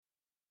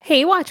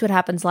Hey, Watch What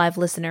Happens Live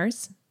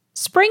listeners.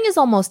 Spring is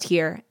almost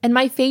here, and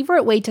my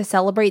favorite way to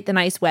celebrate the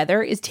nice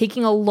weather is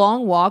taking a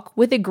long walk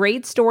with a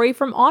great story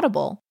from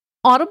Audible.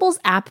 Audible's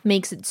app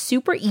makes it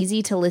super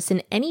easy to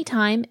listen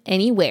anytime,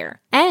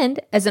 anywhere. And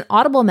as an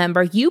Audible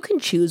member, you can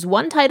choose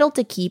one title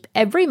to keep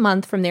every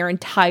month from their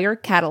entire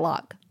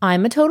catalog.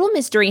 I'm a total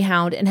mystery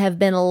hound and have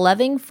been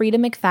loving Frida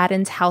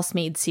McFadden's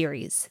Housemaid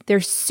series. They're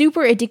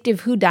super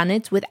addictive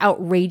whodunits with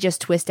outrageous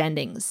twist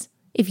endings.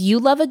 If you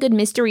love a good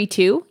mystery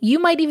too, you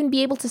might even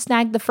be able to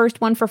snag the first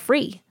one for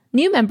free.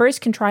 New members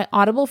can try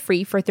Audible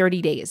free for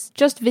 30 days.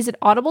 Just visit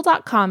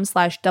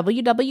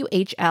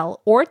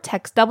audible.com/WWHL or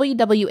text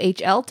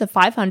WWHL to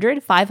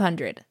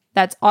 500-500.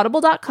 That's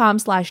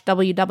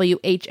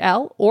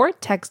audible.com/WWHL or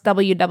text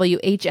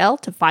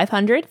WWHL to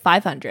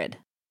 500-500.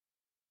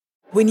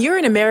 When you're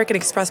an American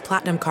Express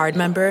Platinum Card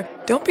member,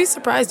 don't be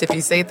surprised if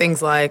you say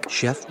things like,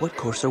 "Chef, what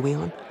course are we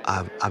on?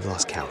 I've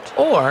lost count."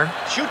 Or,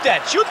 Shoot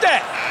that!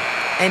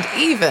 And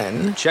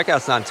even,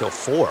 Checkout's not until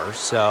 4,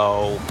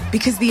 so...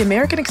 Because the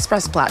American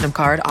Express Platinum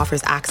Card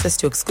offers access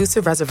to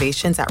exclusive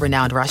reservations at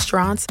renowned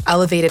restaurants,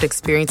 elevated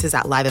experiences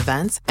at live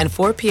events, and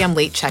 4 p.m.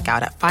 late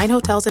checkout at fine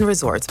hotels and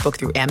resorts booked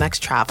through Amex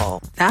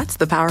Travel. That's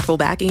the powerful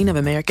backing of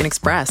American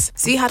Express.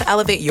 See how to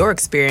elevate your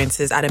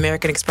experiences at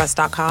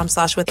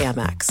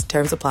americanexpress.com/withAmex.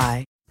 Terms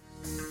apply.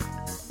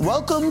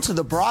 Welcome to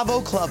the Bravo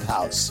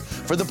Clubhouse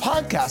for the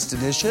podcast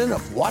edition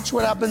of Watch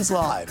What Happens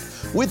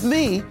Live with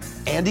me,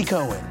 Andy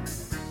Cohen.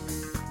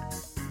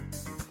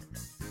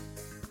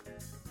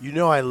 You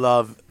know I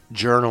love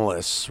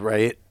journalists,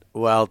 right?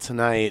 Well,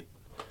 tonight,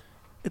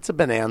 it's a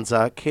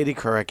bonanza. Katie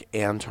Couric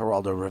and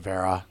Geraldo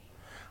Rivera.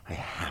 I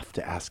have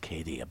to ask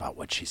Katie about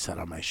what she said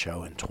on my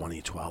show in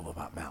 2012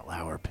 about Matt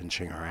Lauer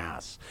pinching her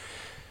ass.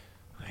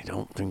 I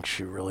don't think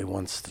she really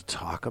wants to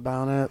talk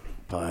about it,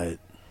 but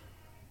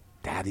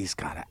Daddy's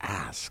got to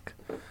ask.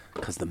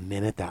 Because the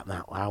minute that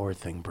Matt Lauer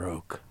thing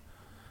broke,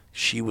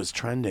 she was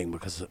trending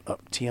because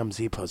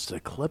TMZ posted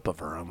a clip of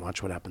her on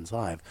Watch What Happens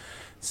Live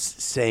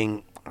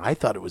saying, I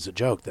thought it was a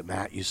joke that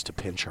Matt used to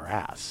pinch her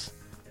ass.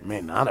 It may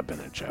not have been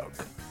a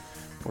joke.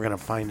 We're going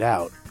to find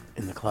out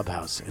in the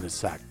clubhouse in a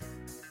sec.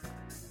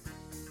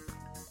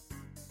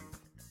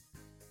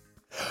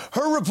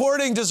 Her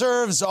reporting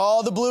deserves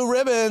all the blue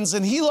ribbons,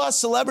 and he lost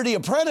Celebrity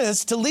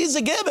Apprentice to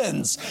Lisa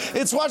Gibbons.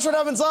 It's Watch What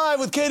Happens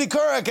Live with Katie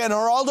Couric and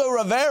Geraldo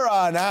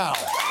Rivera now.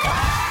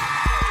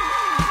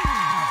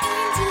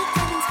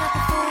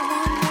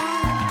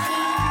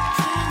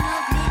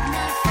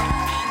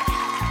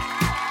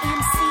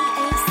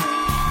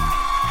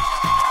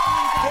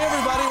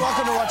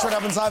 Watch What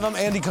Happens Live. I'm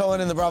Andy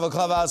Cohen in the Bravo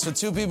Clubhouse with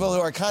two people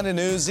who are kind of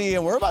newsy,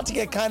 and we're about to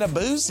get kind of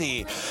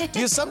boozy. Do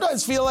you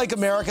sometimes feel like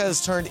America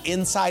has turned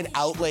inside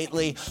out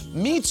lately?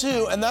 Me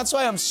too, and that's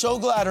why I'm so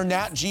glad her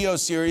Nat Geo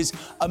series,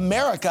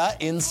 America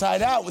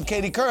Inside Out with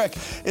Katie Couric,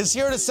 is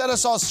here to set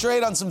us all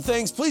straight on some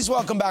things. Please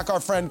welcome back our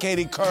friend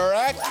Katie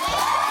Couric.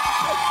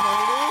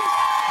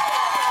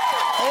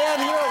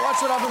 And here at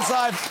Watch What Happens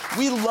Live,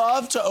 we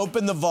love to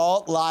open the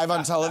vault live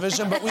on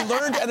television, but we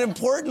learned an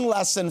important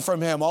lesson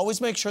from him.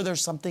 Always make sure there's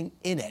something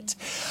in it.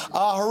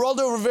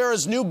 Geraldo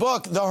Rivera's new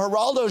book, The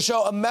Geraldo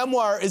Show, a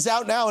memoir, is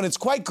out now, and it's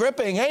quite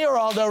gripping. Hey,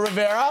 Geraldo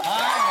Rivera.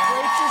 Hi.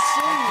 Great to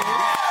see you.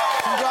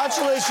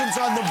 Congratulations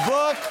on the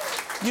book.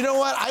 You know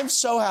what? I'm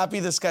so happy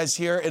this guy's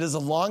here. It is a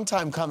long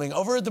time coming.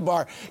 Over at the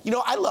bar, you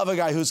know, I love a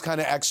guy who's kind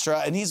of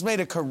extra, and he's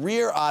made a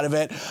career out of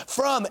it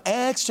from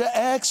Extra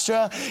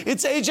Extra.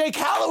 It's AJ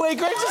Calloway.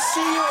 Great to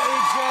see you,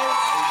 AJ.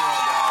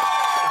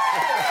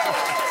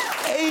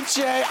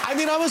 AJ, I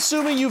mean, I'm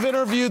assuming you've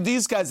interviewed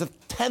these guys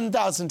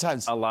 10,000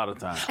 times. A lot of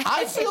times.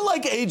 I feel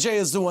like AJ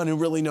is the one who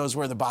really knows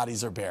where the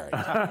bodies are buried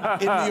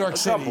in New York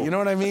City. You know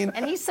what I mean?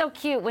 And he's so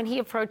cute. When he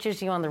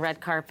approaches you on the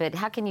red carpet,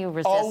 how can you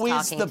resist Always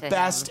talking to him? Always the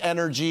best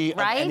energy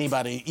right? of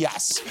anybody.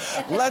 Yes.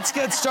 Let's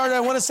get started. I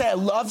want to say I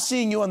love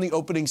seeing you on the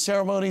opening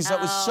ceremonies.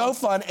 That was so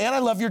fun. And I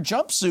love your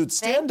jumpsuit.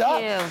 Stand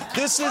up. Thank you.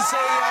 This is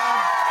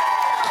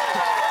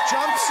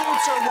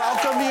jumpsuits are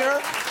welcome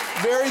here.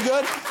 Very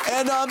good.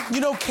 And,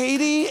 you know,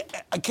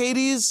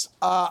 Katie's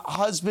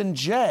husband,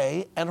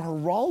 Jay, and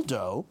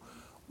Geraldo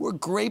were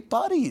great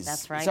buddies.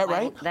 That's right. Is that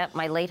right?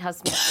 My late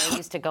husband, Jay,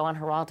 used to go on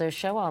Geraldo's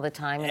show all the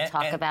time and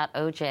talk about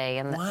OJ.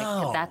 And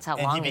that's how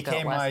long ago it was. And he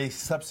became my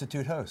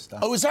substitute host.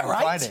 Oh, is that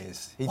right?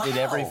 Fridays. He did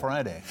every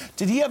Friday.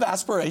 Did he have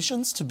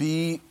aspirations to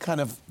be kind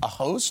of a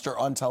host or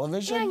on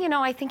television? Yeah, you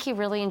know, I think he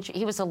really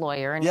he was a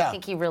lawyer, and I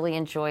think he really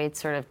enjoyed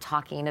sort of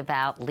talking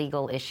about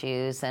legal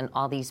issues and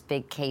all these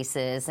big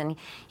cases. And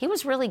he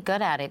was really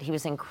good at it. He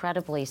was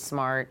incredibly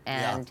smart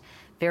and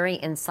very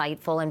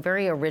insightful and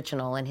very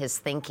original in his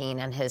thinking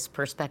and his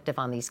perspective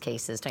on these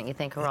cases. Don't you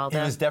think, Geraldo? He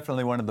was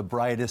definitely one of the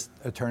brightest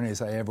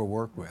attorneys I ever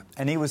worked with.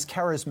 And he was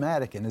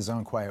charismatic in his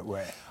own quiet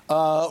way.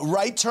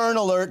 Right turn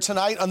alert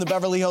tonight on the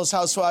Beverly Hills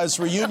Housewives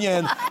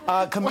reunion.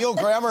 Camille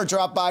Grammer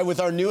dropped by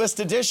with our newest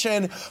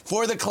addition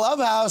for the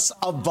Clubhouse,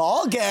 a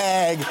ball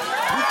gag. We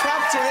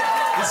kept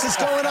it. This is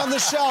going on the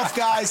shelf,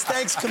 guys.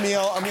 Thanks,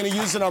 Camille. I'm going to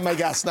use it on my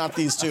guests, not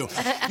these two.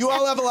 You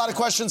all have a lot of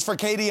questions for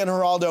Katie and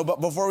Geraldo,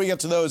 but before we get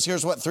to those,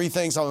 here's what 3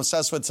 things things I'm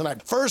obsessed with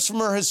tonight. First, from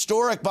her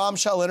historic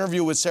bombshell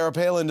interview with Sarah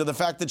Palin to the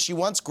fact that she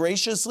once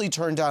graciously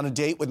turned down a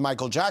date with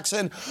Michael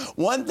Jackson,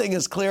 one thing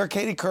is clear,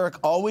 Katie Couric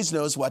always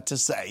knows what to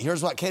say.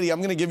 Here's what, Katie, I'm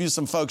going to give you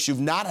some folks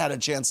you've not had a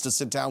chance to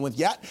sit down with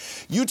yet.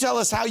 You tell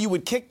us how you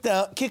would kick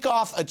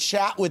off a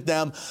chat with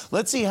them.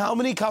 Let's see how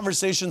many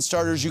conversation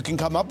starters you can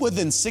come up with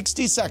in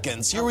 60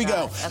 seconds. Here we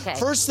go. Okay.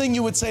 First thing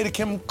you would say to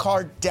Kim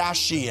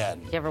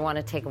Kardashian. You ever want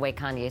to take away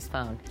Kanye's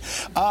phone?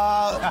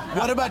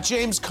 What about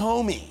James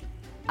Comey?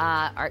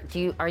 Are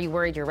you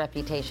worried your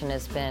reputation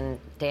has been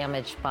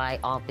damaged by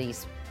all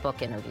these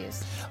book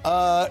interviews?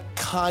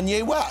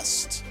 Kanye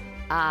West.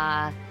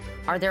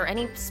 Are there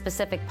any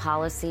specific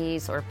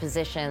policies or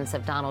positions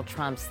of Donald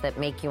Trump's that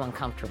make you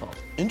uncomfortable?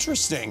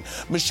 Interesting.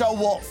 Michelle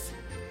Wolf.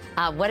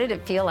 What did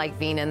it feel like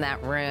being in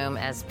that room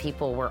as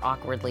people were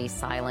awkwardly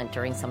silent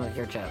during some of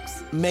your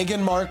jokes?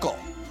 Meghan Markle.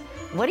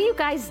 What do you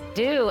guys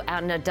do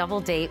on a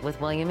double date with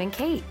William and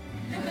Kate?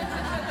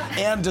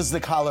 And does the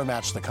collar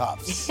match the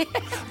cuffs?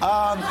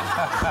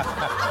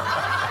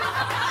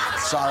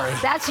 Sorry.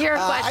 That's your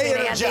question,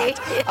 Andy.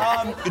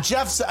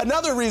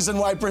 Another reason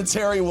why Prince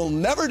Harry will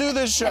never do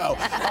this show.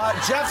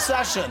 Jeff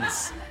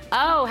Sessions.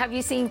 Oh, have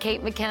you seen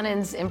Kate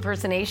McKinnon's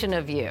impersonation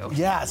of you?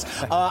 Yes.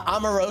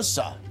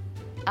 Omarosa.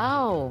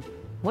 Oh,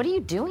 what are you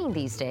doing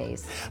these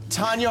days?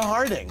 Tanya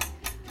Harding.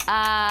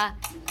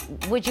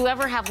 Would you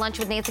ever have lunch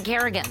with Nancy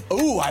Kerrigan?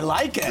 Ooh, I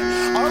like it. All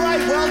right,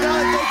 well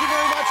done. Thank you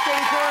very much,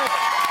 Katie Couric.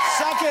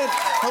 Second,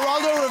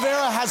 Geraldo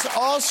Rivera has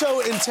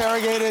also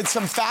interrogated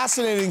some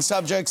fascinating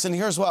subjects, and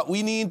here's what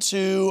we need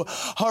to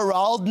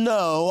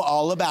know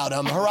all about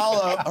him.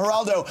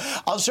 Geraldo,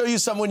 I'll show you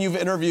someone you've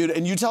interviewed,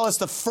 and you tell us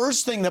the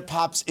first thing that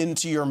pops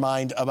into your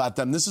mind about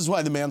them. This is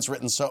why the man's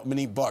written so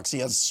many books. He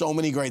has so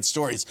many great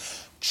stories.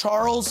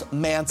 Charles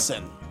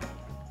Manson.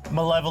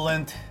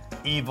 Malevolent,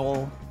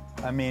 evil,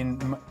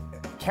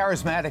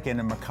 charismatic in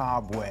a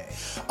macabre way.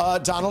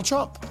 Donald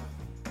Trump.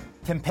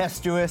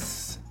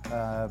 Tempestuous,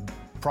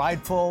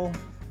 prideful,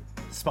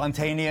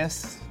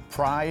 spontaneous.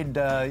 Pride,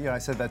 I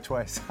said that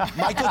twice.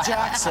 Michael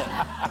Jackson.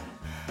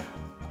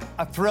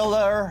 A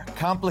thriller,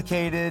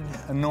 complicated,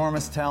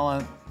 enormous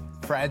talent,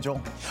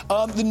 fragile.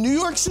 The New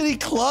York City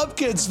Club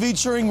Kids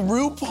featuring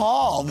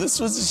RuPaul. This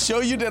was a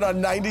show you did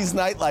on 90s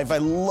Nightlife. I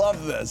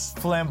love this.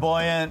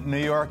 Flamboyant,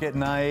 New York at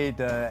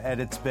night, at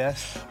its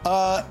best.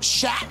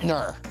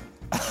 Shatner.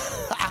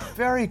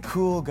 Very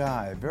cool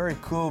guy, very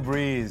cool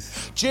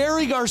breeze.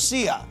 Jerry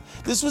Garcia.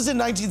 This was in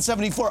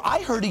 1974.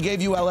 I heard he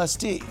gave you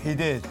LSD. He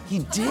did. He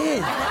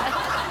did.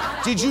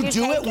 Did you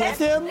do it with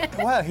him?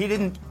 Well, he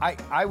didn't.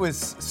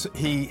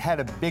 He had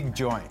a big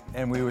joint,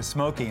 and we were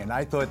smoking, and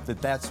I thought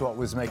that that's what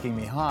was making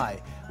me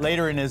high.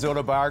 Later in his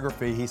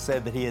autobiography, he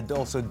said that he had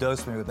also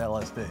dosed me with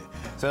LSD.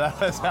 So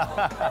that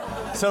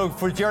was. So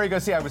for Jerry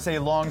Garcia, I would say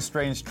long,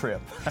 strange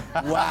trip.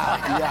 Wow.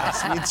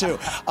 Yes, me too.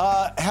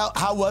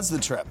 How was the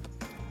trip?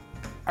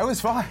 I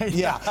was fine.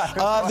 Yeah.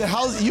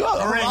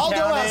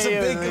 Geraldo has a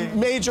big,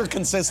 major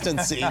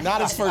consistency.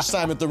 Not his first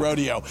time at the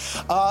rodeo.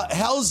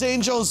 Hell's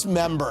Angels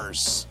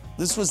members.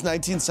 This was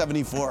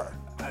 1974.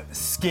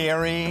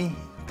 Scary.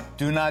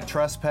 Do not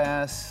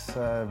trespass.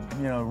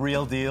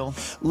 Real deal.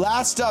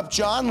 Last up,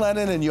 John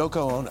Lennon and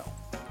Yoko Ono.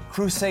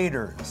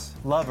 Crusaders.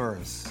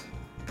 Lovers.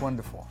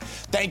 Wonderful.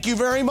 Thank you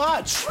very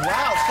much.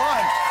 Wow,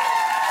 fun.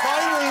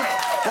 Finally,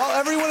 while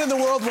everyone in the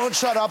world won't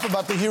shut up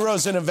about the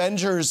heroes in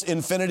Avengers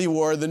Infinity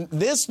War,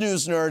 this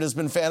news nerd has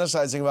been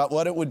fantasizing about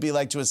what it would be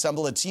like to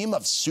assemble a team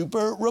of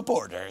super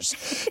reporters.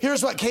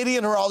 Here's what, Katie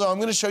and Geraldo, I'm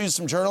going to show you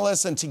some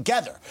journalists, and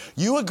together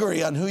you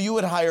agree on who you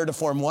would hire to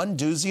form one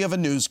doozy of a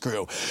news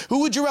crew. Who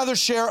would you rather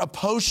share a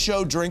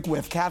post-show drink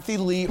with, Kathy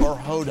Lee or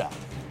Hoda?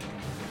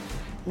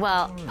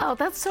 Well,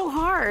 that's so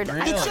hard.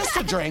 Really? It's just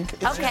a drink.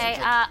 Okay,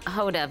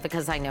 Hoda,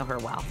 because I know her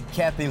well.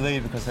 Kathy Lee,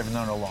 because I've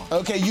known her long.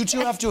 Okay, you two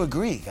have to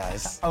agree,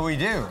 guys. Oh, we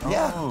do?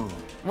 Yeah. Oh.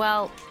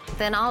 Well,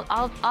 then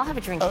I'll have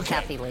a drink with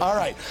Kathy Lee. All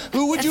right.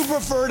 Who would you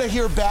prefer to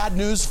hear bad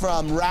news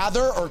from,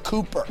 Rather or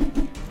Cooper?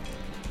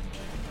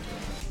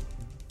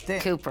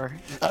 Cooper.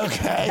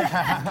 Okay.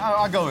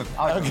 I'll go with.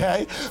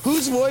 Okay.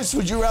 Whose voice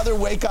would you rather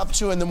wake up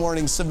to in the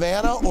morning,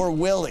 Savannah or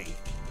Willie?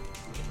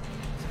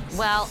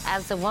 Well,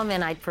 as a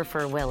woman, I'd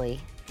prefer Willie.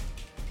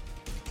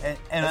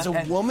 As a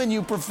woman,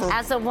 you prefer...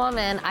 As a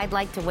woman, I'd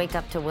like to wake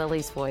up to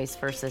Willie's voice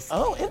versus...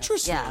 Oh,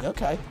 interesting. Yeah.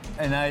 Okay.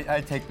 And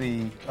I take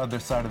the other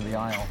side of the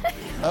aisle.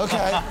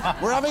 Okay.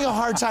 We're having a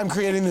hard time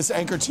creating this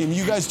anchor team.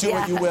 You guys do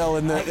what you will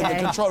in the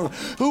control room.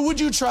 Who would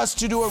you trust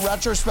to do a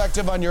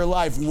retrospective on your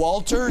life,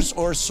 Walters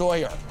or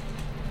Sawyer?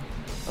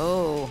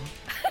 Oh.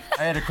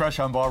 I had a crush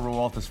on Barbara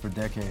Walters for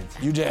decades.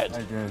 You did?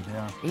 I did,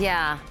 yeah.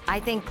 Yeah, I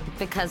think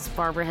because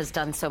Barbara has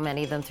done so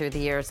many of them through the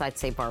years, I'd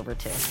say Barbara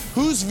too.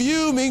 Whose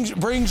view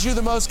brings you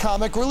the most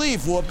comic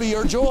relief, Whoopi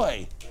or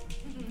Joy?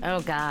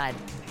 Oh, God.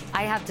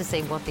 I have to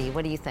say Whoopi.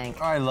 What do you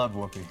think? I love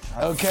Whoopi.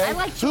 Okay. I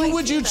like Joy Who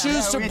would you too,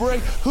 choose to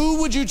break? Who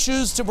would you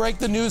choose to break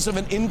the news of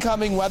an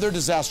incoming weather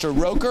disaster,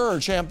 Roker or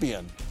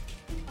Champion?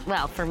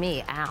 Well, for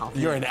me, Al.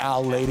 You're an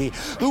Al lady.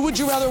 Who would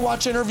you rather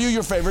watch interview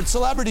your favorite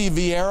celebrity,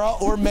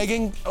 Vieira or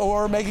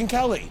Megyn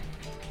Kelly?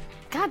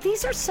 God,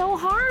 these are so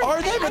hard.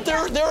 Are they? But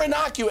they're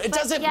innocuous. It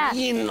doesn't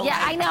mean. Yeah,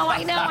 I know.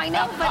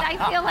 But I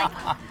feel like,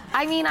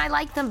 I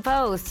like them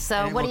both.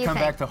 So what do you think? It will come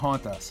back to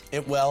haunt us.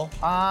 It will?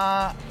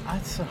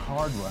 That's a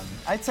hard one.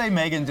 I'd say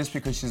Meghan just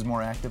because she's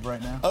more active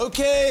right now.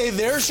 Okay,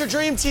 there's your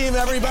dream team,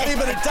 everybody,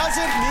 but it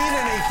doesn't mean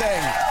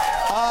anything.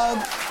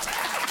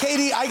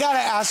 Katie, I got to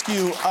ask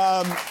you,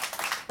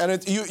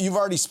 and you've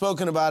already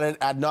spoken about it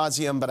ad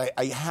nauseum, but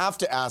I have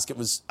to ask.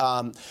 It's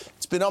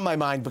been on my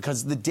mind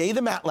because the day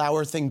the Matt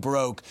Lauer thing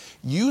broke,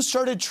 you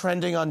started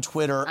trending on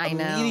Twitter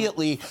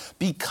immediately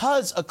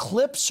because a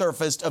clip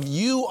surfaced of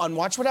you on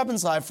Watch What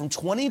Happens Live from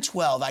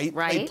 2012.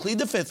 I plead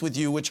the fifth with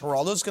you, which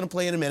Geraldo's going to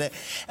play in a minute.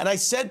 And I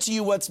said to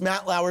you, what's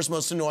Matt Lauer's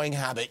most annoying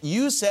habit?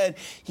 You said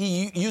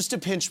he used to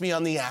pinch me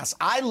on the ass.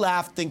 I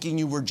laughed thinking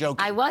you were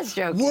joking. I was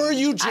joking. Were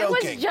you joking? I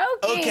was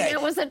joking. Okay.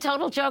 It was a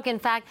total joke. In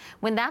fact,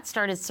 when that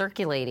started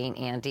circulating,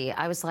 Andy,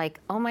 I was like,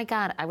 oh my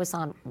God, I was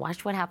on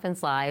Watch What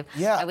Happens Live.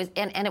 Yeah.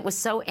 And it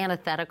was so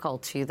antithetical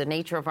to the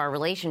nature of our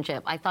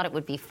relationship. I thought it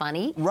would be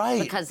funny.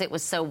 Right. Because it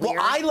was so weird.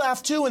 Well, I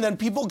laughed too, and then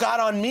people got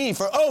on me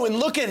for, and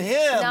look at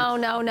him. No.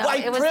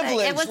 White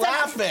privilege,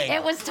 laughing.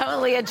 It was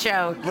totally a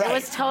joke. Right. It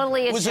was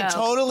totally a joke. Was it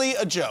totally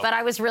a joke? But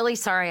I was really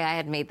sorry I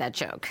had made that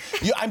joke.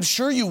 I'm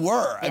sure you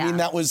were. Yeah. I mean,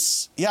 that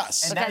was,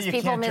 yes. And because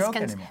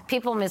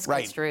people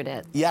misconstrued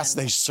it. Yes,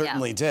 they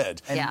certainly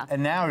did.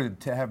 And now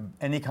to have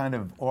any kind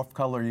of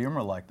off-color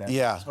humor like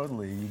that,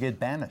 totally, you get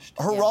banished.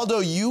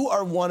 Geraldo, you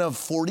are one of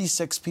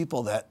 46 people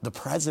that the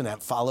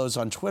president follows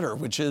on Twitter,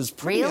 which is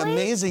pretty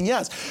amazing.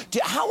 Yes.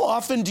 How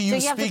often do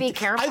you speak? You have to be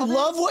careful. I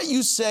love what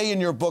you say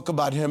in your book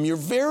about him. You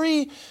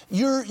really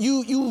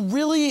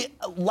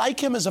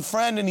like him as a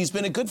friend, and he's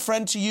been a good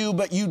friend to you,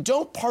 but you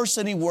don't parse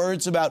any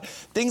words about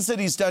things that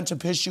he's done to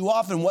piss you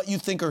off and what you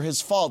think are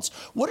his faults.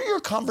 What are your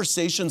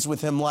conversations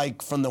with him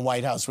like from the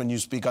White House when you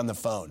speak on the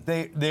phone?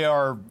 They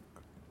are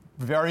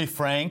very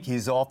frank.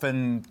 He's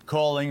often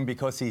calling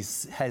because he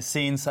has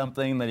seen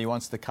something that he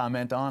wants to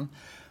comment on.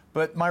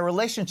 But my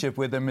relationship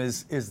with him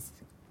is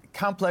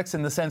complex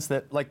in the sense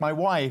that, like my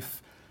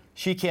wife,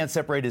 she can't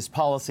separate his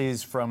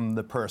policies from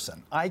the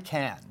person. I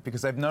can,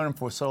 because I've known him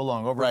for so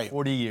long, over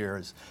 40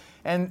 years.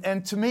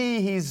 And to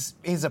me,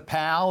 he's a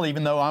pal,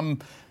 even though I'm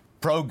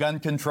pro-gun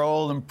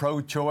control and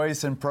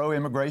pro-choice and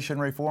pro-immigration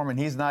reform, and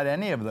he's not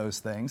any of those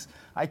things.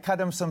 I cut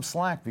him some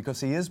slack because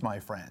he is my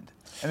friend,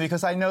 and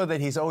because I know that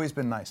he's always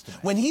been nice to me.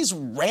 When he's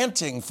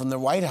ranting from the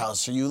White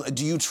House,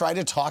 do you try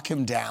to talk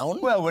him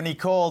down? Well, when he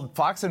called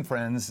Fox and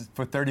Friends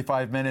for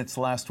 35 minutes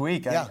last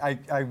week,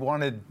 I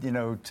wanted,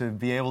 to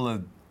be able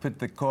to put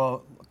the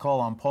call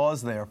on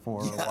pause there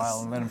for a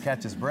while and let him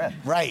catch his breath.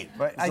 Right.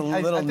 But I think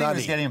he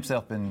was getting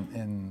himself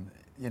in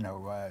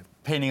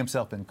painting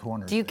himself in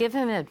corners. Do you give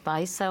him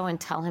advice, though, and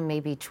tell him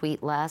maybe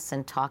tweet less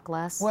and talk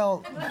less?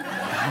 Well,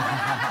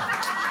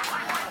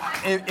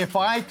 if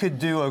I could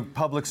do a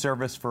public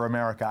service for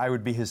America, I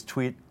would be his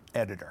tweet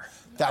editor.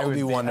 That would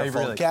be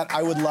wonderful. Kat,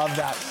 I would love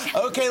that.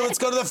 Okay, let's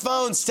go to the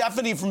phone.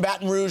 Stephanie from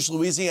Baton Rouge,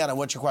 Louisiana.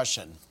 What's your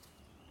question?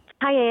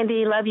 Hi,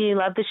 Andy. Love you.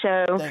 Love the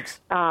show. Thanks.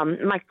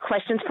 My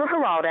question's for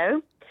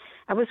Geraldo.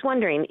 I was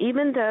wondering,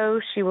 even though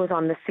she was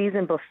on the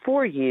season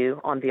before you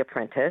on The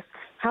Apprentice,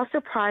 how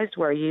surprised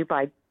were you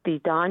by the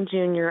Don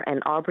Jr.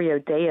 and Aubrey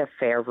O'Day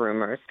affair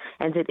rumors,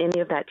 and did any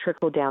of that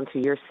trickle down to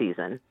your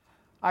season?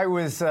 I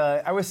was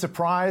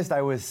surprised.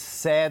 I was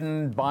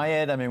saddened by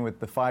it. I mean, with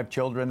the 5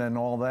 children and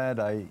all that,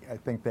 I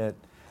think that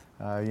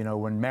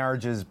when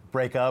marriages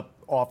break up,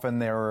 often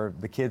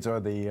the kids are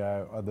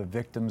the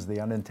victims, the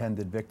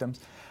unintended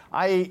victims.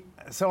 I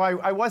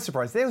was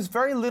surprised. There was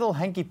very little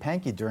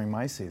hanky-panky during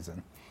my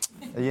season.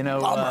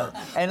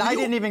 And I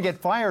didn't even get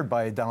fired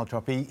by Donald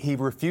Trump. He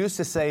refused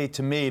to say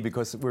to me,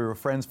 because we were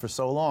friends for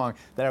so long,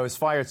 that I was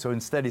fired. So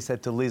instead he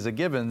said to Lisa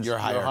Gibbons, you're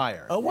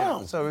hired. Oh,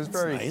 wow. So it was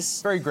very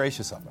nice. Very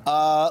gracious of him.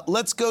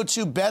 Let's go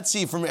to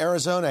Betsy from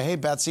Arizona. Hey,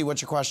 Betsy,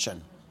 what's your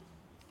question?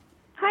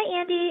 Hi,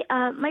 Andy.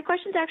 My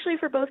question's actually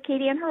for both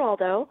Katie and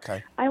Geraldo.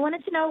 Okay. I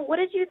wanted to know, what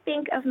did you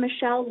think of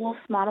Michelle Wolf's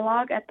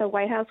monologue at the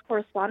White House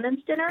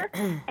Correspondents' Dinner?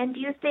 And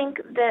do you think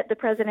that the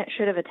president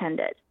should have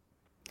attended?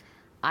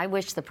 I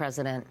wish the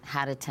president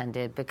had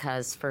attended,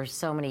 because for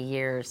so many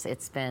years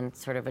it's been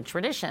sort of a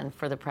tradition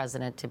for the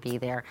president to be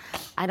there.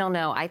 I don't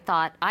know. I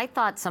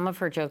thought some of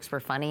her jokes were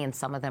funny, and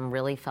some of them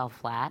really fell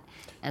flat,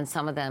 and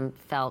some of them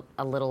felt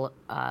a little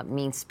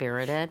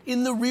mean-spirited.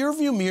 In the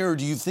rearview mirror,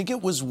 do you think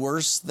it was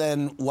worse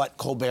than what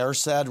Colbert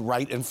said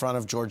right in front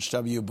of George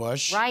W.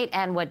 Bush? Right,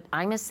 and what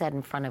Imus said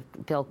in front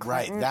of Bill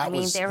Clinton. Right,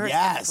 there were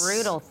some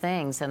brutal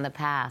things in the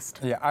past.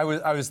 Yeah, I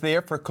was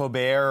there for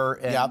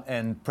Colbert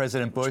and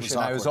President Bush, and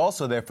I was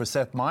also there for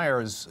Seth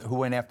Meyers, who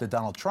went after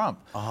Donald Trump.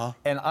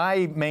 And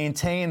I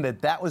maintained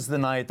that was the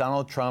night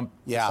Donald Trump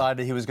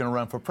decided he was going to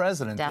run for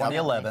president in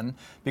 2011,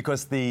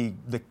 because the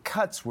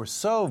cuts were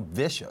so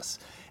vicious.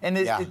 And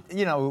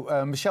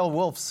Michelle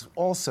Wolf's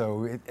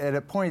also, at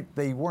a point,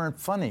 they weren't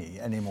funny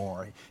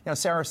anymore.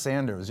 Sarah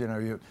Sanders,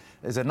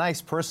 is a nice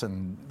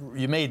person.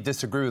 You may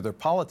disagree with her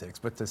politics,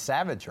 but to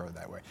savage her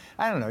that way,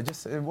 I don't know,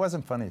 it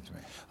wasn't funny to me.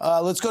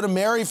 Let's go to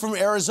Mary from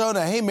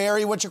Arizona. Hey,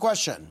 Mary, what's your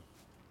question?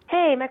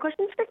 Hey, my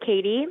question's for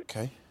Katie.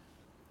 Okay.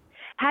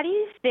 How do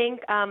you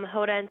think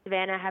Hoda and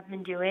Savannah have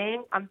been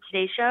doing on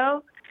today's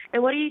show?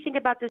 And what do you think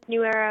about this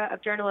new era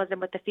of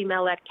journalism with the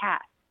female-led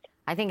cast?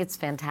 I think it's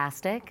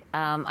fantastic.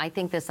 I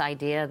think this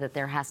idea that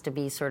there has to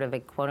be sort of a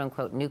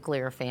quote-unquote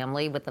nuclear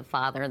family with the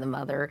father, the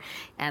mother,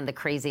 and the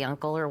crazy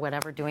uncle or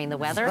whatever doing the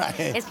weather. Right.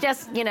 It's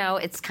just,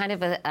 it's kind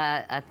of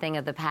a thing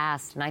of the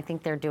past. And I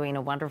think they're doing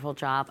a wonderful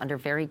job under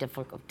very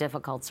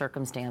difficult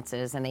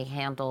circumstances. And they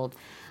handled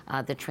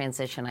the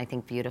transition, I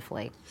think,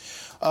 beautifully.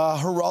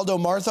 Geraldo,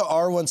 Martha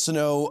R. wants to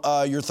know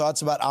your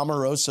thoughts about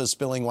Omarosa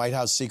spilling White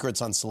House secrets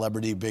on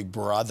Celebrity Big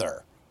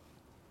Brother.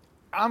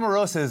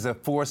 Omarosa is a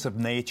force of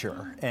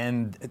nature,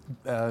 and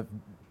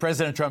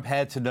President Trump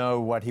had to know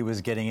what he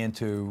was getting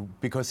into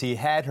because he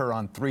had her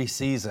on 3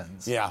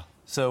 seasons. Yeah.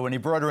 So when he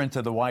brought her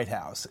into the White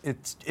House,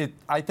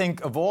 I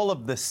think of all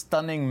of the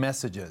stunning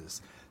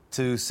messages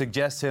to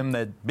suggest to him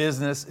that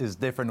business is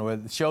different or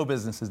show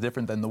business is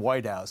different than the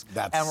White House.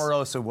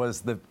 Omarosa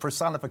was the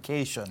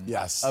personification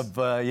of,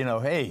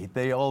 hey,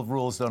 the old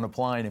rules don't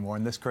apply anymore,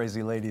 and this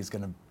crazy lady is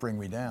going to bring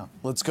me down.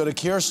 Let's go to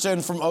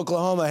Kirsten from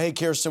Oklahoma. Hey,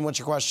 Kirsten, what's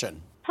your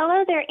question?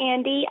 Hello there,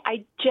 Andy.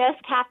 I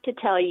just have to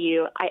tell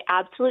you, I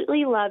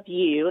absolutely love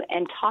you,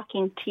 and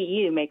talking to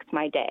you makes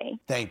my day.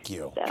 Thank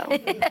you. So,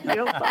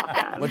 you're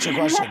welcome. What's your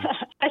question?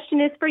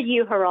 Question is for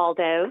you,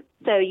 Geraldo.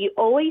 So you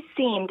always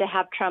seem to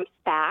have Trump's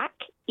back,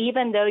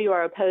 even though you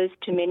are opposed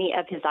to many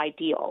of his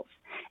ideals.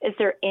 Is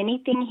there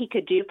anything he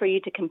could do for you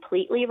to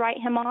completely write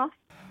him off?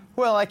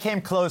 Well, I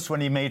came close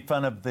when he made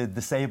fun of the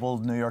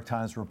disabled New York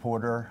Times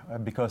reporter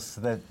because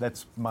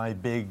that's my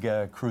big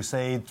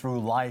crusade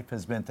through life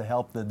has been to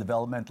help the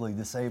developmentally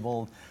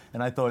disabled.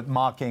 And I thought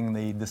mocking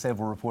the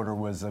disabled reporter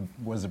was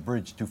a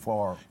bridge too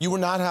far. You were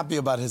not happy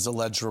about his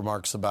alleged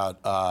remarks about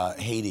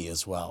Haiti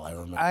as well, I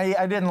remember.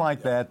 I didn't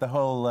like that. The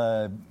whole,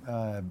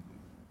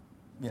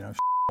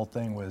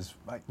 thing was...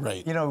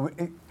 Right.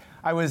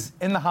 I was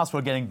in the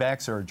hospital getting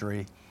back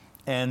surgery,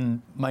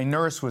 and my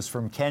nurse was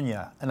from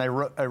Kenya, and I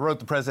wrote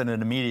the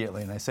president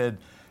immediately, and I said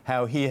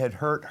how he had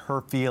hurt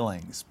her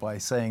feelings by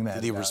saying that.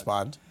 Did he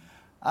respond?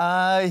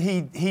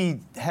 He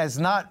has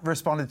not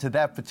responded to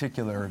that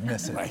particular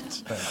message.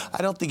 Right.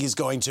 I don't think he's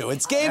going to.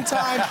 It's game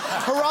time.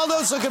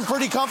 Geraldo's looking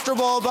pretty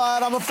comfortable,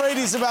 but I'm afraid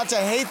he's about to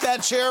hate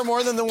that chair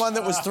more than the one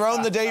that was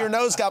thrown the day your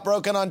nose got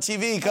broken on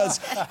TV, because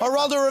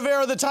Geraldo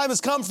Rivera, the time has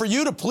come for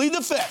you to plead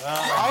the fifth.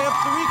 I have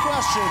 3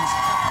 questions.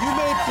 You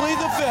may plead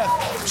the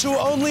fifth to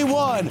only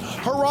one.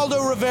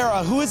 Geraldo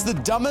Rivera, who is the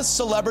dumbest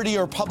celebrity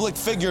or public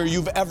figure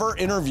you've ever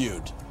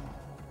interviewed?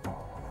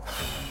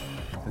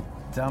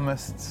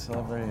 Dumbest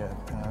celebrity.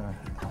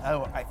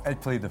 I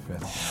plead the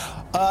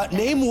fifth.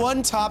 Name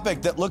one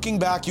topic that, looking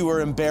back, you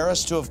were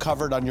embarrassed to have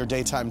covered on your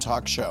daytime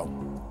talk show.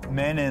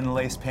 Men in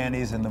lace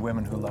panties and the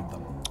women who love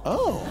them.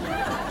 Oh.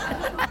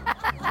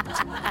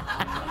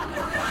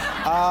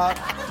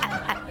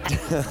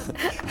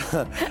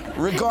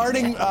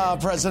 Regarding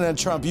President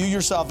Trump, you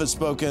yourself have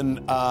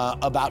spoken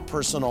about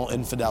personal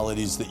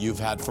infidelities that you've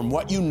had. From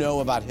what you know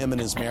about him and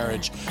his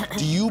marriage,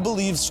 do you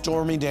believe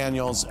Stormy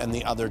Daniels and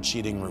the other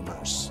cheating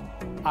rumors?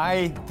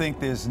 I think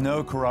there's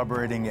no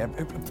corroborating.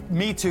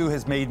 Me Too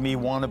has made me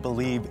want to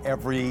believe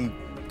every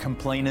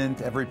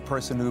complainant, every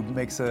person who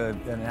makes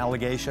an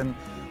allegation.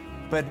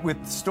 But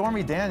with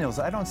Stormy Daniels,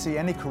 I don't see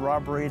any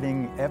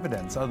corroborating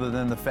evidence other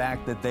than the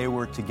fact that they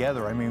were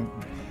together. I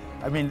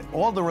mean,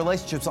 all the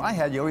relationships I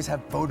had, you always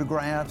have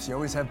photographs, you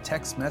always have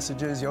text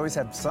messages, you always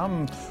have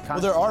some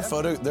kind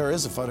there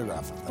is a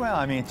photograph of them. Well,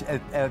 I mean,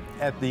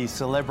 at the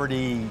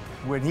celebrity,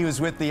 when he was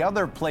with the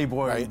other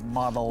Playboy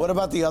model. What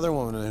about the other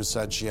woman who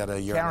said she had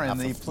a year Karen, and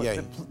a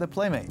half the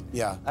Playmate.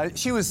 Yeah.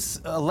 She was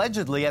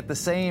allegedly at the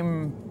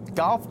same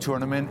golf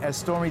tournament as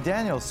Stormy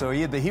Daniels, so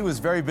either he was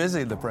very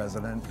busy, the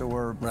president,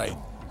 or... Right.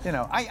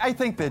 I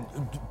think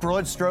that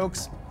broad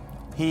strokes,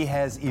 he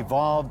has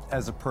evolved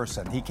as a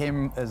person. He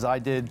came, as I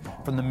did,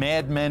 from the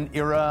Mad Men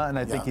era, and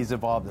I think he's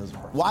evolved as a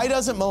person. Why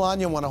doesn't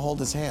Melania want to hold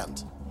his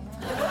hand?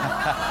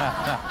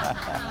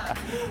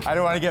 I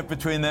don't want to get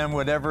between them,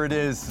 whatever it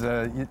is.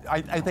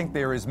 I think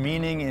there is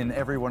meaning in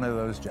every one of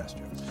those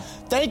gestures.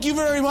 Thank you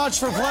very much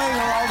for playing,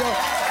 Geraldo.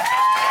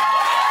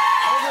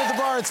 Over at the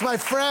bar, it's my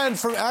friend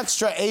from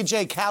Extra,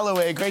 AJ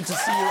Calloway. Great to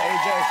see you,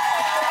 AJ.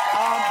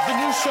 The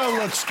new show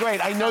looks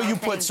great. I know you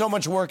put so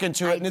much work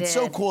into it, and it's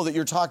so cool that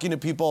you're talking to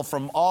people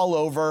from all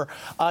over,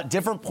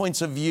 different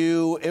points of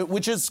view,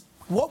 which is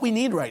what we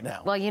need right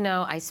now.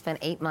 Well, I spent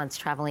 8 months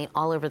traveling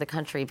all over the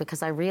country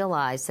because I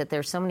realized that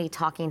there's so many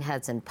talking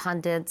heads and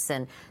pundits,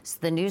 and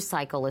the news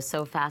cycle is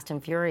so fast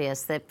and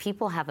furious that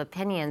people have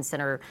opinions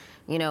and are,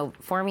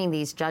 forming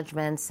these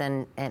judgments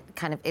and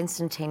kind of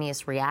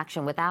instantaneous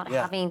reaction without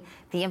having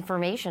the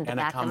information to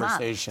back them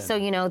up.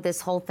 So, this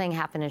whole thing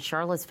happened in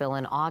Charlottesville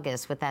in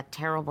August with that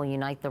terrible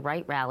Unite the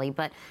Right rally,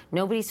 but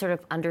nobody sort of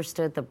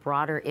understood the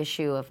broader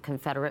issue of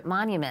Confederate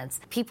monuments.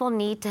 People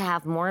need to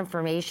have more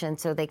information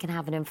so they can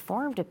have an informed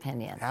informed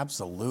opinion.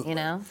 Absolutely. You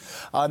know?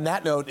 On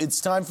that note, it's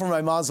time for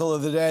my mazel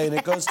of the day, and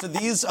it goes to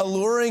these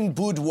alluring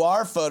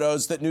boudoir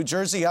photos that New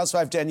Jersey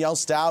housewife Danielle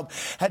Staub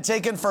had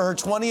taken for her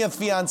 20th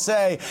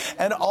fiancé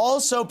and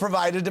also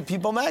provided to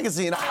People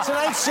magazine.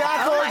 Tonight's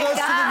shackle goes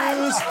to the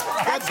news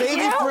that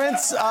baby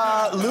Prince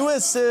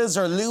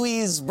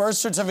Louis' birth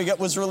certificate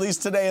was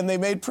released today, and they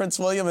made Prince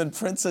William and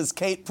Princess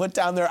Kate put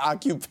down their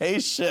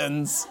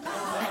occupations.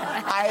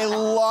 I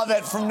love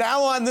it. From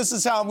now on, this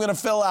is how I'm going to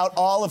fill out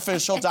all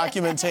official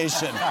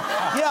documentation.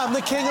 Yeah, I'm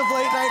the king of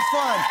late night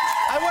fun.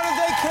 I want to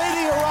thank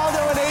Katie,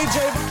 Geraldo, and AJ.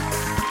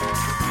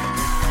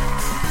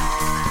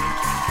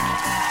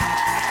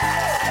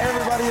 Hey,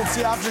 everybody, it's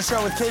the After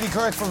Show with Katie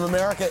Couric from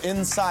America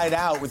Inside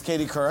Out with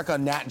Katie Couric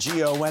on Nat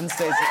Geo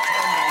Wednesdays at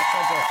 10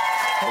 Central.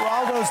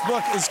 Geraldo's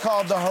book is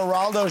called The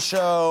Geraldo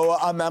Show,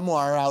 a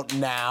memoir out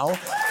now.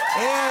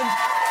 And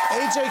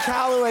AJ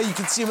Calloway, you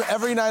can see him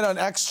every night on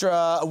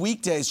Extra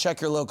weekdays.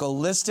 Check your local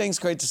listings.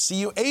 Great to see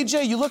you.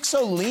 AJ, you look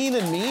so lean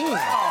and mean.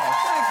 Oh,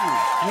 thank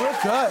you. You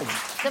look good.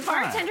 The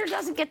bartender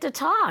doesn't get to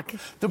talk.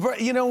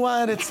 You know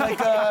what? It's like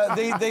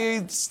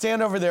they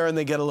stand over there and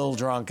they get a little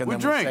drunk and then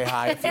we say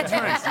hi.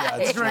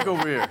 Let's drink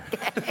over here.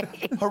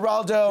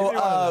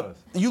 Geraldo,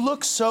 you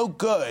look so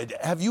good.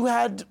 Have you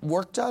had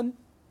work done?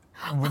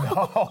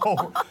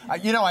 No.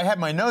 I had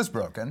my nose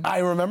broken. I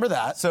remember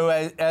that. So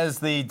as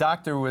the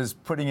doctor was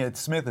putting it,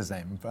 Smith, his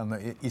name, on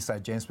the east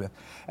side, James Smith,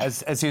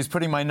 as he was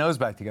putting my nose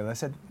back together, I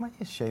said, why don't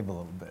you shave a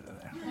little bit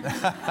of there?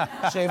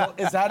 Shave?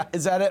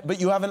 Is that it?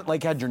 But you haven't,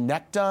 had your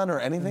neck done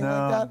or anything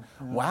like that?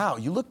 No. Wow,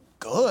 you look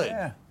good.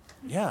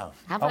 Yeah.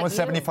 How about Almost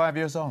 75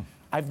 years old.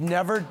 I've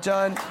never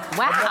done...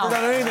 Wow. I've never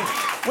done anything.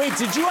 Wait,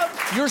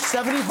 you're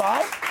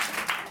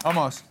 75?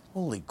 Almost.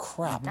 Holy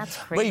crap. That's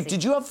crazy. Wait,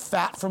 did you have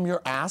fat from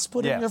your ass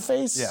put in your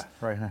face? Yeah,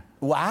 right here.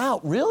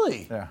 Wow,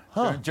 really? Yeah.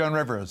 Huh. Joan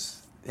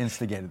Rivers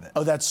instigated that.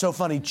 Oh, that's so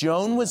funny.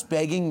 Joan was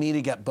begging me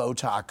to get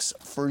Botox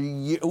for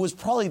years. It was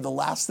probably the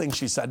last thing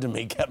she said to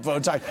me, get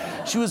Botox.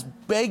 She was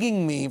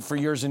begging me for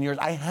years and years.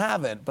 I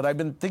haven't, but I've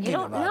been thinking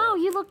about it. No,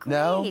 you look great.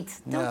 No?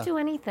 Don't do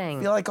anything.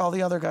 I feel like all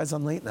the other guys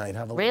on late night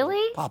have a Really?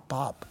 little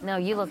pop. No,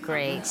 you look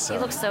great. You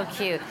look so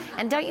cute.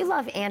 And don't you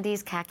love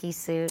Andy's khaki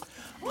suit?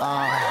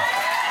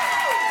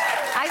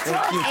 I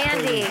told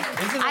Andy.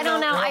 I don't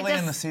know. Early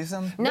in the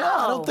season? No,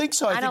 I don't think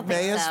so. I think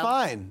May is so.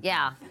 fine.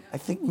 Yeah. I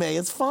think May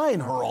is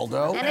fine,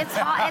 Geraldo. And it's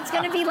hot. It's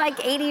going to be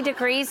like 80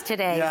 degrees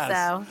today. Yes.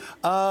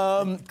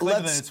 So.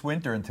 Cleveland, it's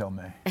winter until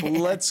May.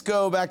 Let's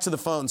go back to the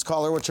phones.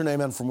 Caller, what's your name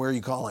and from where are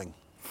you calling?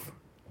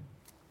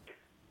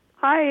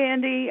 Hi,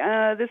 Andy.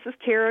 This is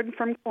Karen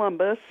from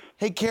Columbus.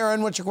 Hey,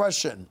 Karen, what's your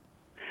question?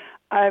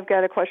 I've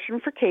got a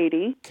question for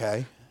Katie.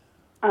 Okay.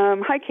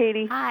 Hi,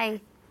 Katie. Hi.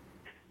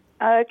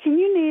 Can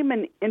you name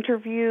an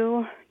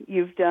interview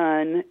you've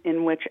done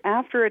in which,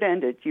 after it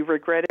ended, you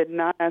regretted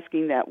not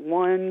asking that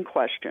one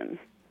question?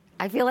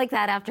 I feel like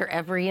that after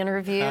every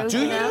interview. Do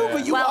you?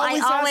 But you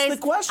always ask the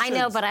questions. I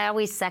know, but I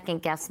always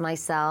second guess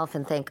myself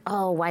and think,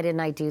 oh, why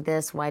didn't I do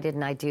this? Why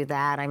didn't I do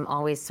that? I'm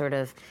always sort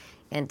of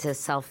into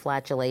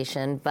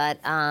self-flagellation.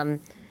 But,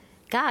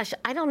 gosh,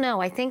 I don't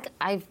know. I think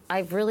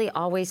I've really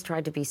always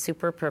tried to be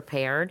super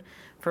prepared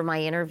for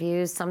my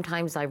interviews.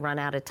 Sometimes I run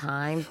out of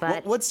time,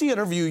 but... What's the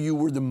interview you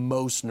were the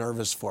most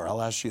nervous for?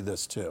 I'll ask you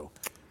this, too.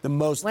 The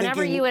most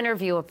Whenever you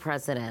interview a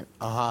president,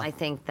 I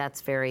think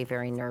that's very,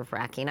 very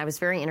nerve-wracking. I was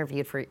very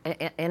nervous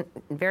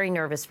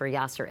for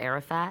Yasser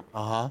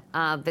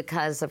Arafat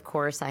because, of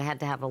course, I had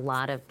to have a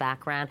lot of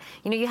background.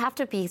 You have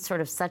to be sort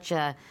of such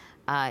a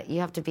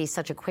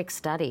quick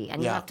study,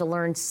 and you have to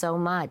learn so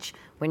much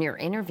when you're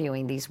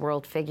interviewing these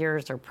world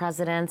figures or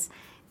presidents.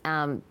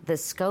 The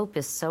scope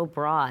is so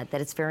broad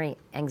that it's very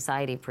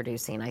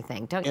anxiety-producing, I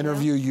think. Don't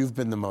interview you know? You've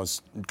been the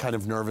most kind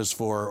of nervous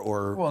for,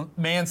 or well,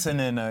 Manson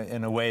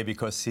in a way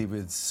because he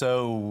was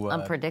so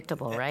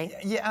unpredictable, right?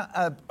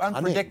 Yeah,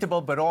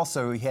 unpredictable, but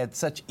also he had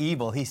such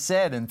evil. He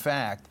said, in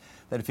fact,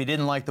 that if he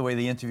didn't like the way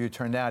the interview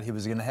turned out, he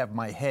was going to have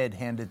my head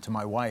handed to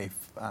my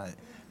wife,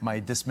 my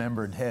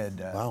dismembered head,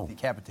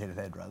 decapitated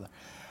head, rather.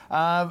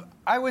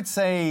 I would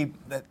say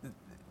that.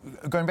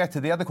 Going back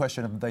to the other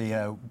question of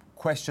the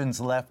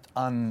questions left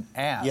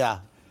unasked.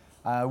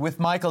 Yeah. With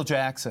Michael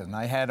Jackson,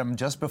 I had him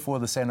just before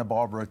the Santa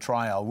Barbara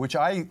trial, which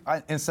I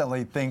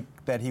instantly think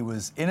that he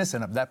was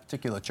innocent of that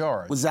particular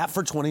charge. Was that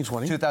for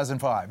 2020?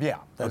 2005, yeah.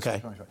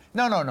 Okay.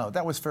 No,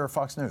 that was for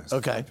Fox News.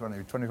 Okay.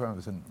 2020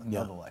 was in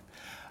another life.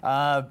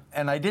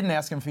 And I didn't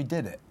ask him if he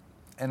did it.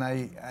 And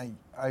I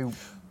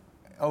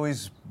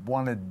always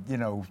wanted,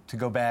 to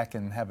go back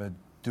and have a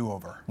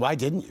do-over. Why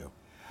didn't you?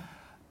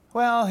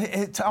 Well,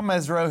 Tom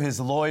Mesereau, his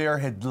lawyer,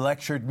 had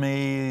lectured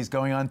me. He's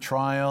going on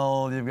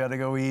trial. You've got to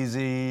go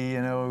easy.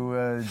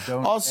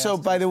 Don't. Also,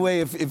 by the way,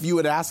 if you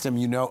had asked him,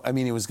 he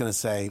was going to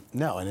say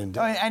no. I didn't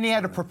do it. And he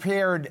had a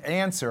prepared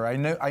answer.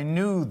 I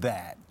knew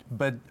that,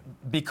 but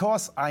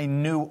because I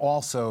knew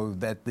also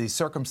that the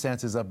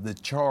circumstances of the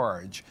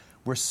charge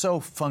were so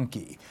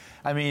funky.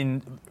 I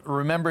mean,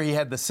 remember he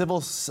had the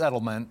civil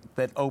settlement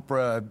that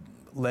Oprah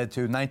led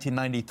to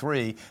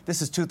 1993.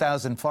 This is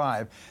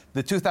 2005.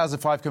 The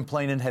 2005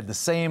 complainant had the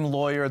same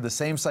lawyer, the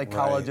same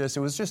psychologist.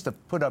 Right. It was just a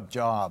put-up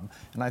job,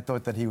 and I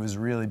thought that he was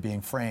really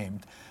being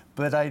framed.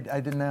 But I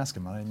didn't ask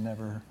him.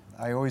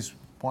 I always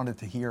wanted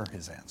to hear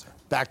his answer.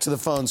 Back to the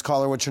phones.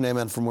 Caller, what's your name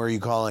and from where are you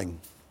calling?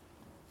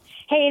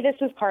 Hey, this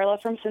is Carla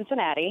from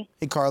Cincinnati.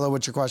 Hey, Carla,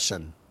 what's your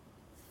question?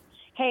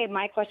 Hey,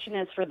 my question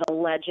is for the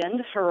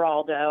legend,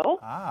 Geraldo.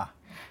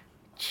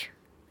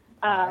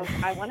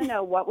 I want to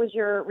know, what was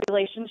your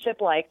relationship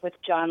like with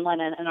John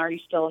Lennon, and are you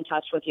still in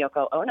touch with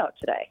Yoko Ono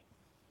today?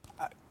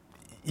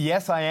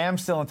 Yes, I am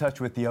still in touch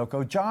with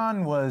Yoko.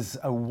 John was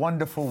a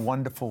wonderful,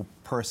 wonderful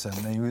person.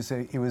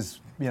 He was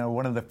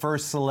one of the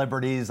first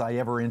celebrities I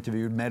ever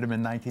interviewed. Met him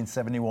in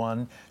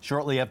 1971,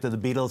 shortly after the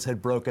Beatles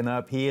had broken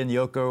up. He and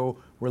Yoko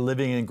were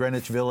living in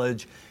Greenwich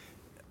Village.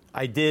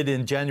 I did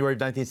in January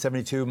of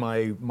 1972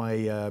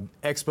 my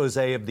expose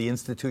of the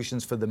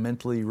institutions for the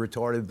mentally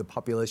retarded, the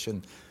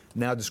population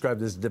now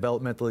described as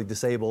developmentally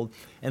disabled,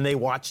 and they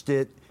watched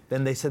it.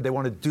 Then they said they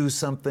want to do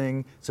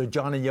something. So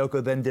John and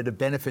Yoko then did a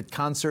benefit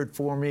concert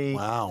for me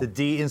to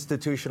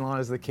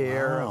deinstitutionalize the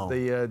care of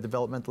the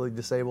developmentally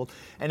disabled.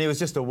 And he was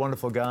just a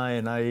wonderful guy.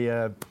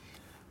 And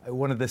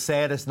one of the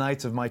saddest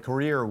nights of my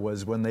career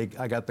was when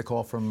I got the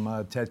call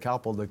from Ted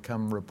Koppel to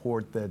come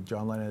report that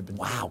John Lennon had been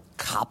killed.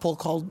 Koppel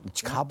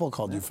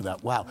called you for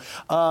that. Wow.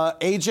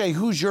 AJ,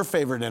 who's your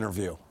favorite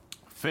interview?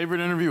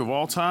 Favorite interview of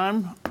all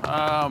time?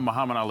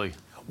 Muhammad Ali.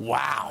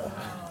 Wow.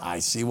 I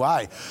see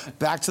why.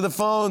 Back to the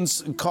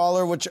phones.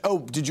 Caller,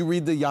 did you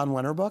read the Jan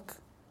Wenner book?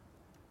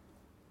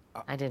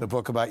 I did. The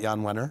book about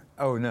Jan Wenner?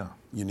 Oh, no.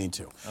 You need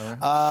to.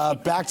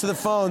 Back to the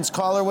phones.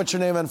 Caller, what's your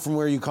name and from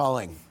where are you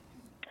calling?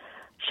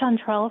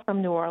 Chantrell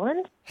from New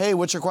Orleans. Hey,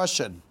 what's your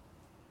question?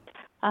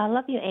 I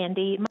love you,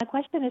 Andy. My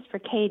question is for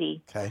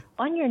Katie. Okay.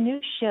 On your new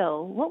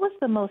show, what was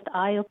the most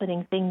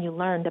eye-opening thing you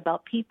learned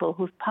about people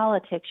whose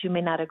politics you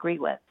may not agree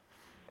with?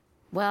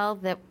 Well,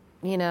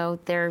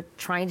 they're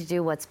trying to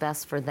do what's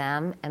best for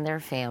them and their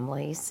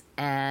families,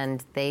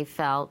 and they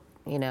felt,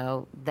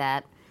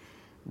 that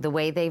the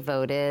way they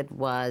voted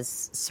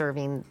was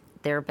serving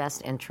their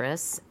best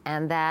interests,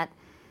 and that,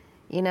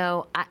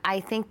 I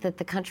think that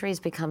the country has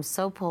become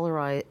so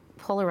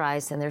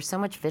polarized and there's so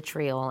much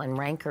vitriol and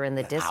rancor in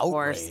the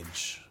discourse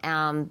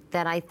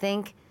that I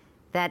think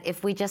that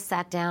if we just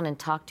sat down and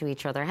talked to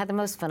each other. I had the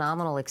most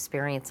phenomenal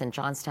experience in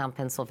Johnstown,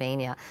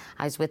 Pennsylvania.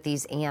 I was with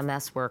these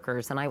EMS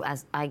workers, and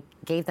I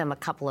gave them a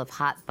couple of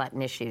hot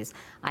button issues.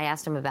 I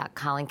asked them about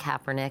Colin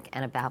Kaepernick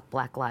and about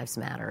Black Lives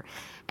Matter.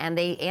 And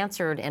they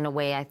answered in a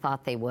way I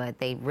thought they would.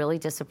 They really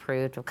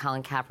disapproved of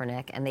Colin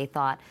Kaepernick, and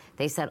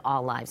they said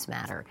all lives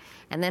matter.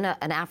 And then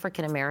an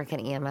African-American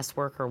EMS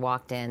worker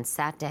walked in,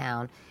 sat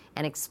down,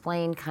 and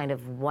explained kind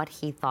of what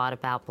he thought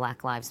about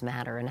Black Lives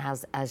Matter. And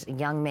as a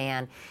young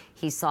man,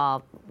 he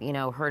saw,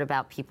 heard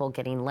about people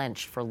getting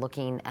lynched for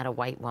looking at a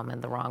white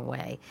woman the wrong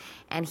way.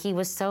 And he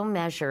was so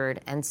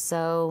measured and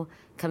so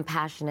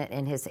compassionate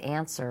in his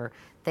answer.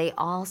 They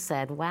all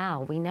said,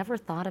 wow, we never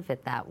thought of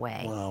it that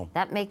way. Wow.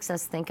 That makes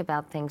us think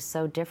about things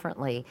so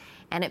differently.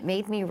 And it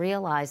made me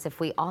realize if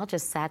we all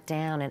just sat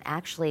down and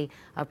actually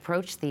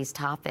approached these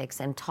topics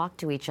and talked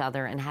to each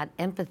other and had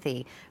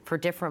empathy for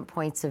different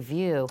points of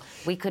view,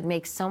 we could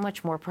make so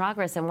much more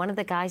progress. And one of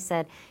the guys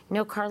said,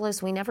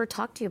 Carlos, we never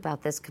talked to you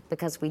about this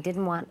because we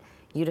didn't want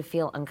you to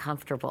feel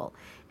uncomfortable.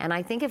 And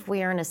I think if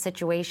we are in a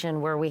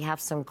situation where we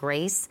have some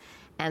grace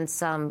and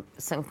some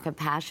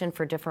compassion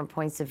for different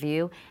points of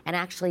view and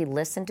actually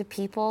listen to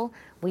people,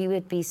 we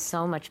would be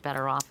so much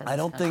better off in this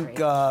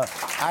country.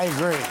 I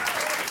agree.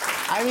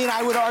 I mean,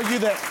 I would argue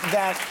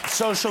that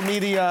social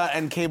media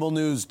and cable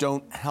news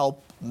don't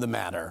help the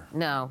matter.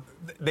 No.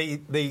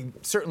 They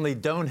certainly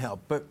don't help.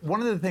 But one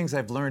of the things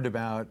I've learned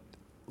about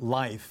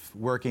life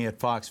working at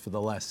Fox for the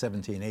last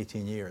 17,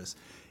 18 years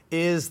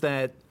is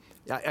that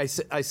I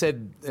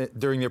said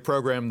during the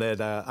program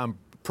that I'm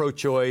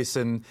pro-choice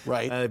and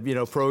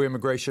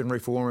pro-immigration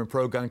reform and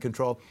pro-gun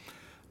control.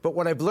 But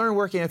what I've learned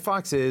working at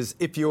Fox is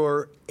if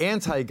you're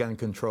anti-gun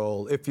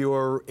control, if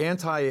you're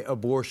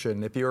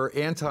anti-abortion, if you're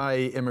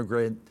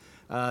anti-immigrant,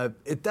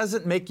 it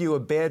doesn't make you a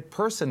bad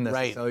person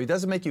necessarily. Right. It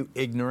doesn't make you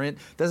ignorant.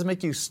 It doesn't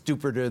make you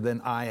stupider than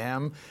I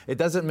am. It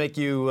doesn't make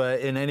you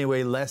in any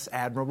way less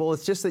admirable.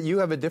 It's just that you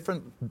have a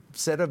different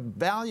set of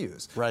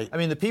values. Right. I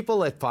mean, the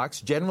people at Fox,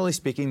 generally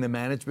speaking, the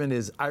management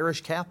is Irish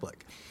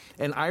Catholic.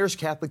 And Irish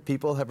Catholic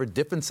people have a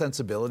different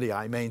sensibility,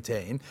 I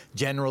maintain,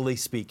 generally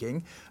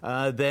speaking,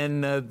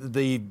 than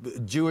the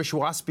Jewish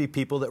WASPy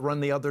people that run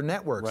the other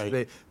networks.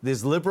 Right.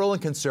 There's liberal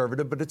and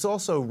conservative, but it's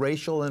also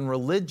racial and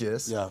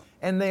religious. Yeah.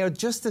 And they are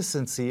just as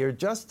sincere,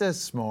 just as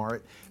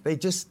smart. They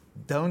just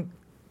don't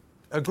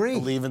agree.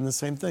 Believe in the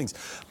same things.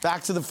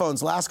 Back to the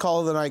phones. Last call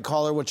of the night.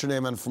 Caller, what's your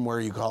name and from where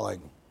are you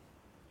calling?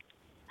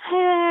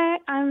 Hi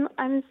there.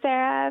 I'm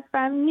Sarah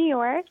from New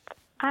York.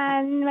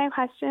 And my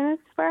question is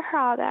for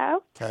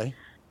Geraldo. Okay.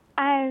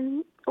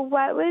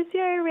 What was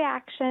your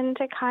reaction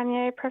to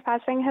Kanye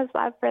professing his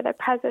love for the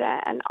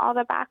president and all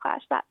the backlash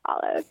that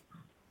followed?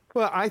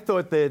 Well, I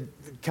thought that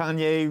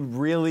Kanye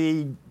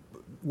really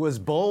was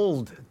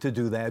bold to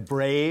do that,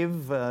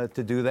 brave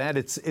to do that.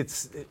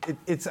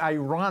 It's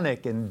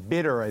ironic and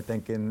bitter, I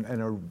think, and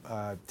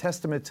a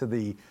testament to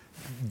the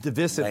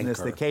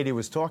divisiveness that Katie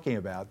was talking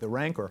about, the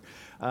rancor,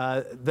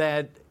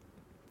 that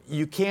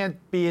you can't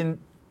be in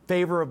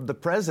favor of the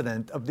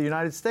president of the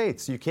United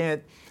States. You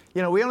can't,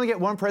 we only get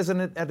one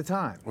president at a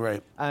time.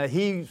 Right.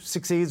 He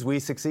succeeds, we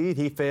succeed.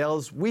 He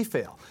fails, we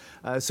fail.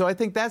 So I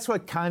think that's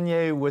what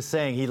Kanye was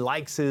saying. He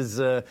likes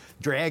his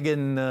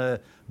dragon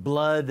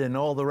blood and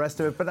all the rest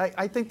of it. But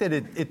I think that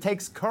it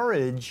takes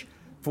courage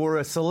for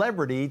a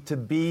celebrity to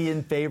be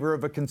in favor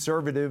of a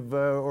conservative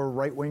or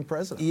right-wing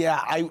president.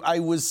 Yeah, I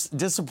was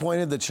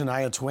disappointed that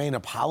Shania Twain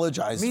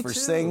apologized for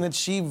saying that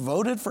she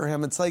voted for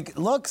him. It's like,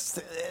 look,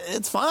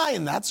 it's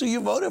fine. That's who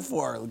you voted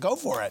for. Go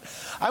for it.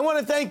 I want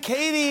to thank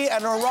Katie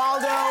and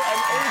Geraldo and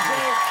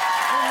AJ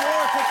for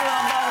more. Click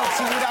around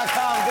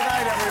VoltTV.com. Good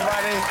night,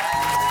 everybody.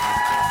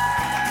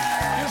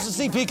 Here's a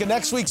sneak peek of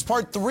next week's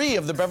part 3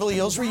 of the Beverly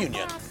Hills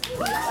reunion.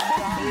 You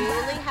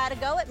really had to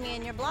go at me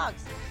in your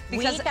blogs.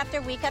 Because week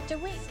after week after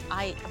week.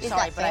 I'm Is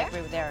sorry, that but I fair?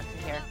 agree with Eric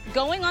here.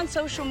 Going on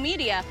social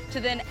media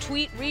to then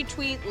tweet,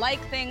 retweet, like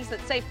things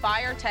that say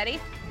fire Teddy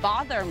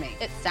bother me.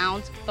 It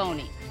sounds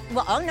phony.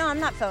 Well, oh no, I'm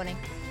not phony.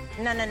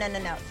 No.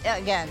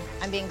 Again,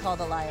 I'm being called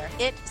a liar.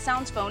 It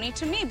sounds phony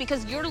to me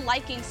because you're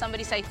liking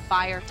somebody say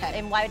fire Teddy.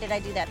 And why did I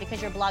do that?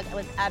 Because your blog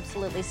was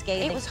absolutely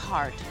scathing. It was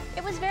hard.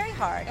 It was very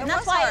hard. It And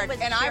that's was why hard, it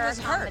was and I pure was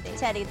hurt. comedy.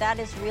 Teddy, that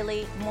is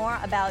really more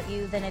about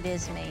you than it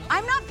is me.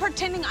 I'm not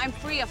pretending I'm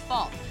free of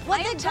fault. Well,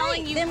 I am then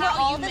telling great. you Then how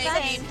we're all you the make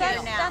same me too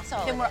feel. now. That's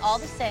all. Then we're all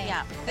the same.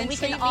 Yeah. Then we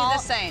treat can me all... the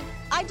same.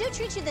 I do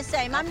treat you the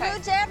same. I'm Okay.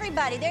 rude to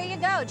everybody. There you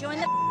go. Join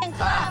the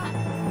club.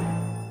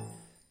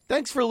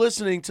 Thanks for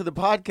listening to the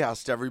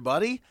podcast,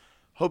 everybody.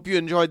 Hope you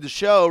enjoyed the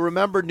show.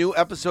 Remember, new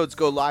episodes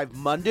go live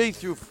Monday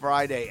through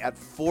Friday at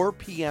 4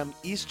 p.m.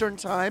 Eastern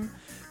Time.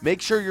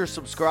 Make sure you're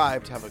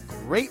subscribed. Have a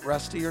great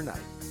rest of your night.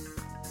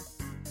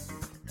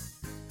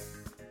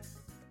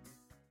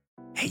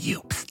 Hey,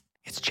 you. Psst.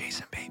 It's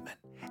Jason Bateman.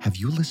 Have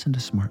you listened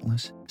to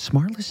Smartless?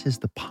 Smartless is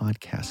the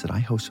podcast that I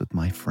host with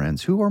my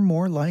friends who are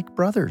more like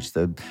brothers.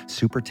 The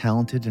super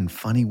talented and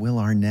funny Will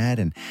Arnett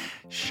and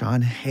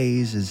Sean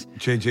Hayes is...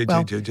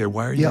 JJ,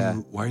 why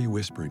are you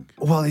whispering?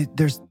 Well,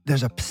 there's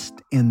a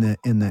psst in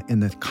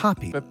the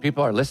copy. But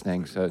people are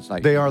listening, so it's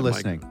like... They are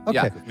listening.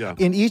 Okay. Yeah.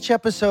 In each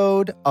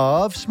episode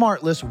of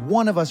Smartless,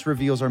 one of us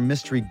reveals our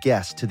mystery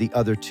guest to the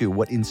other two.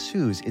 What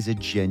ensues is a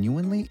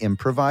genuinely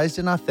improvised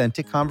and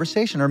authentic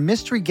conversation. Our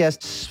mystery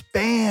guests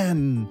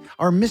span...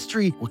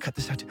 We'll cut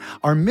this out too.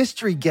 Our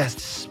mystery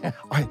guests... All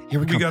right, here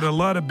we go. We got a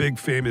lot of big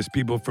famous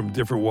people from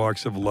different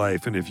walks of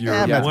life, and if you're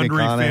a Matthew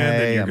Wondery fan,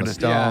 then you're Emma going to...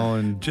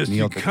 Stone, Just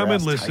Neil you come deGrasse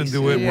and listen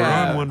Tyson. to it.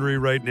 Yeah. We're on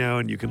Wondery right now,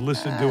 and you can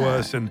listen to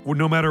us. And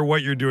no matter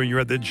what you're doing, you're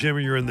at the gym or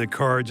you're in the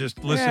car,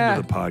 just listen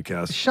to the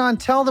podcast. Sean,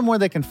 tell them where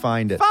they can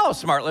find it. Follow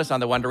Smartless on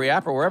the Wondery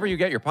app or wherever you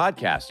get your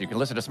podcasts. You can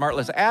listen to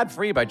Smartless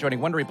ad-free by joining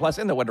Wondery Plus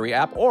in the Wondery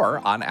app or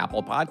on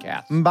Apple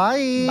Podcasts.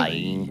 Bye.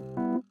 Bye.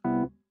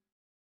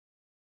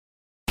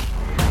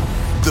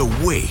 The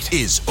wait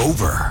is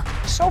over.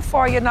 So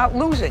far, you're not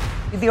losing.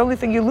 The only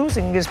thing you're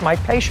losing is my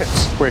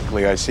patience.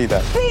 Quickly, I see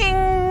that.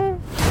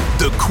 Bing!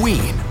 The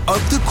queen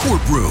of the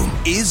courtroom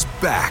is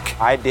back.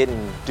 I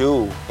didn't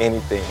do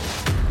anything.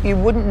 You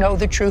wouldn't know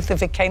the truth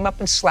if it came up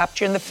and slapped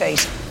you in the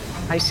face.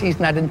 I see he's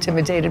not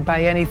intimidated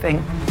by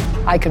anything.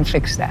 I can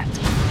fix that.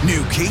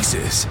 New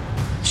cases.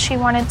 She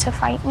wanted to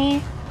fight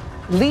me.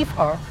 Leave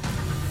her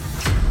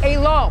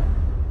alone.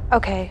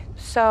 Okay,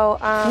 so,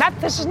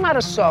 This is not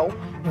a so.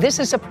 This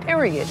is a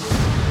period.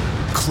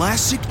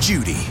 Classic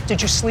Judy.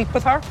 Did you sleep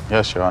with her?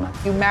 Yes, Your Honor.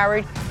 You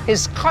married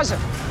his cousin.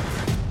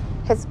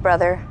 his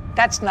brother.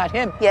 That's not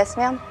him. Yes,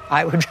 ma'am.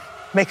 I would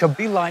make a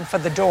beeline for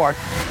the door.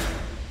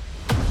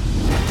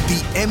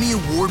 The Emmy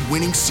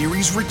Award-winning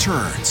series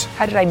returns.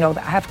 How did I know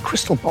that? I have a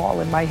crystal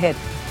ball in my head.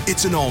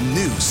 It's an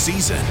all-new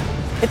season.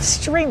 It's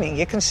streaming.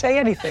 You can say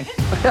anything.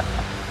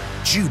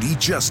 Judy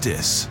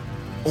Justice.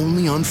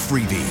 Only on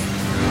Freevee.